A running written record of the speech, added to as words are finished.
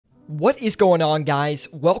What is going on, guys?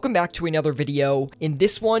 Welcome back to another video. In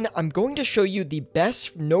this one, I'm going to show you the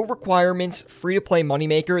best no requirements free-to-play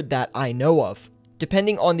moneymaker that I know of.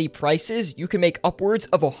 Depending on the prices, you can make upwards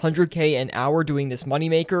of 100k an hour doing this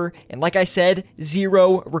moneymaker, and like I said,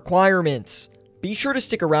 zero requirements. Be sure to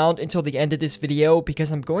stick around until the end of this video because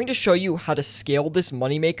I'm going to show you how to scale this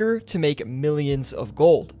moneymaker to make millions of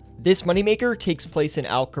gold. This moneymaker takes place in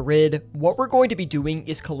Al-Kharid. What we're going to be doing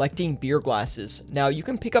is collecting beer glasses. Now, you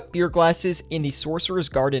can pick up beer glasses in the Sorcerer's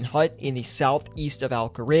Garden hut in the southeast of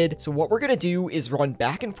Al-Kharid. So what we're going to do is run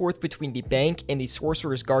back and forth between the bank and the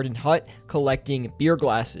Sorcerer's Garden hut collecting beer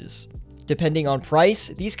glasses. Depending on price,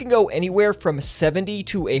 these can go anywhere from 70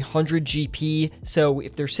 to 100 GP. So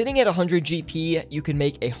if they're sitting at 100 GP, you can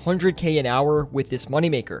make 100k an hour with this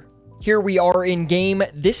moneymaker. Here we are in game.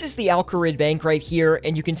 This is the Al-Kharid bank right here,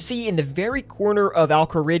 and you can see in the very corner of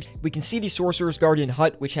Al-Kharid, we can see the Sorcerer's Garden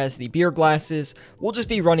hut, which has the beer glasses. We'll just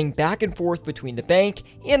be running back and forth between the bank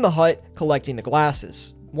and the hut, collecting the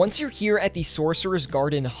glasses. Once you're here at the Sorcerer's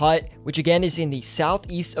Garden hut, which again is in the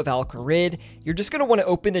southeast of Al-Kharid, you're just going to want to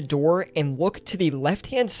open the door and look to the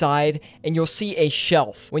left-hand side, and you'll see a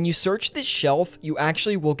shelf. When you search this shelf, you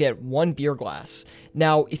actually will get one beer glass.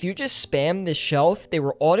 Now, if you just spam this shelf, they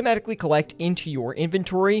will automatically collect into your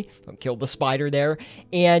inventory. Don't kill the spider there.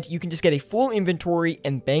 And you can just get a full inventory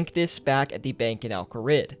and bank this back at the bank in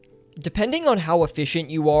Al-Kharid. Depending on how efficient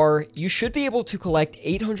you are, you should be able to collect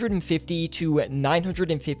 850 to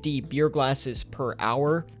 950 beer glasses per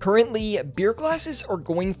hour. Currently, beer glasses are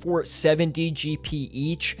going for 70 GP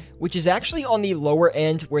each, which is actually on the lower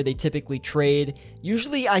end where they typically trade.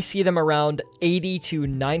 Usually I see them around 80 to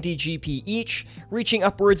 90 GP each, reaching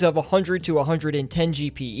upwards of 100 to 110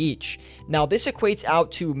 GP each. Now this equates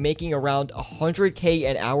out to making around 100k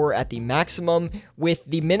an hour at the maximum, with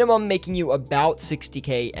the minimum making you about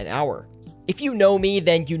 60k an hour. If you know me,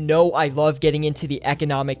 then you know I love getting into the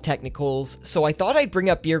economic technicals, so I thought I'd bring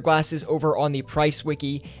up beer glasses over on the price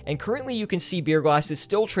wiki, and currently you can see beer glasses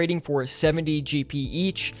still trading for 70 GP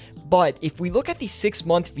each, but if we look at the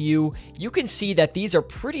 6-month view, you can see that these are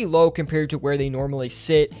pretty low compared to where they normally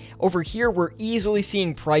sit. Over here, we're easily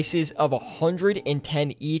seeing prices of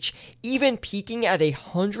 110 each, even peaking at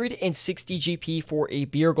 160 GP for a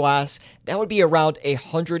beer glass. That would be around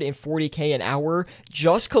 140k an hour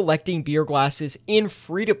just collecting beer glasses in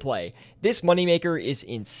free-to-play. This moneymaker is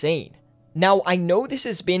insane. Now, I know this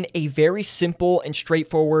has been a very simple and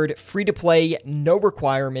straightforward free-to-play, no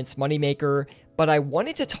requirements moneymaker, but I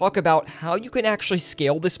wanted to talk about how you can actually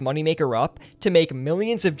scale this moneymaker up to make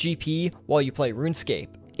millions of GP while you play RuneScape.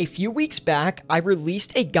 A few weeks back, I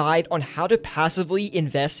released a guide on how to passively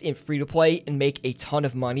invest in free-to-play and make a ton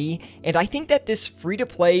of money, and I think that this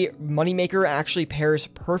free-to-play moneymaker actually pairs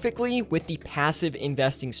perfectly with the passive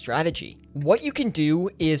investing strategy. What you can do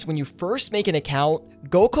is when you first make an account,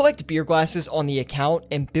 go collect beer glasses on the account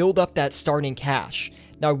and build up that starting cash.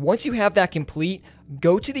 Now, once you have that complete,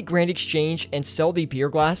 go to the Grand Exchange and sell the beer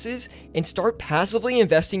glasses and start passively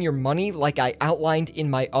investing your money like I outlined in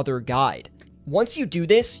my other guide. Once you do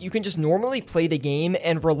this, you can just normally play the game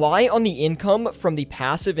and rely on the income from the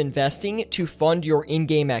passive investing to fund your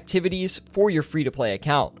in-game activities for your free-to-play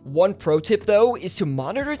account. One pro tip though is to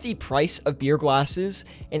monitor the price of beer glasses,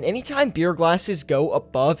 and anytime beer glasses go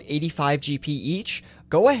above 85 GP each,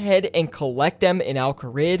 go ahead and collect them in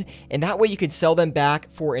Al-Kharid, and that way you can sell them back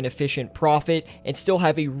for an efficient profit and still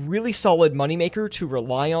have a really solid moneymaker to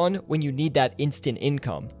rely on when you need that instant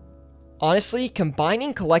income. Honestly,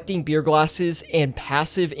 combining collecting beer glasses and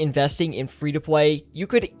passive investing in free-to-play, you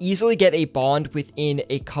could easily get a bond within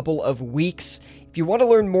a couple of weeks. If you want to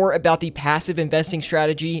learn more about the passive investing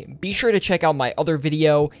strategy, be sure to check out my other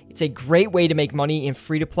video. It's a great way to make money in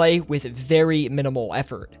free-to-play with very minimal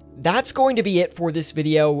effort. That's going to be it for this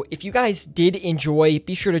video. If you guys did enjoy,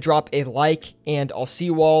 be sure to drop a like, and I'll see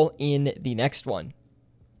you all in the next one.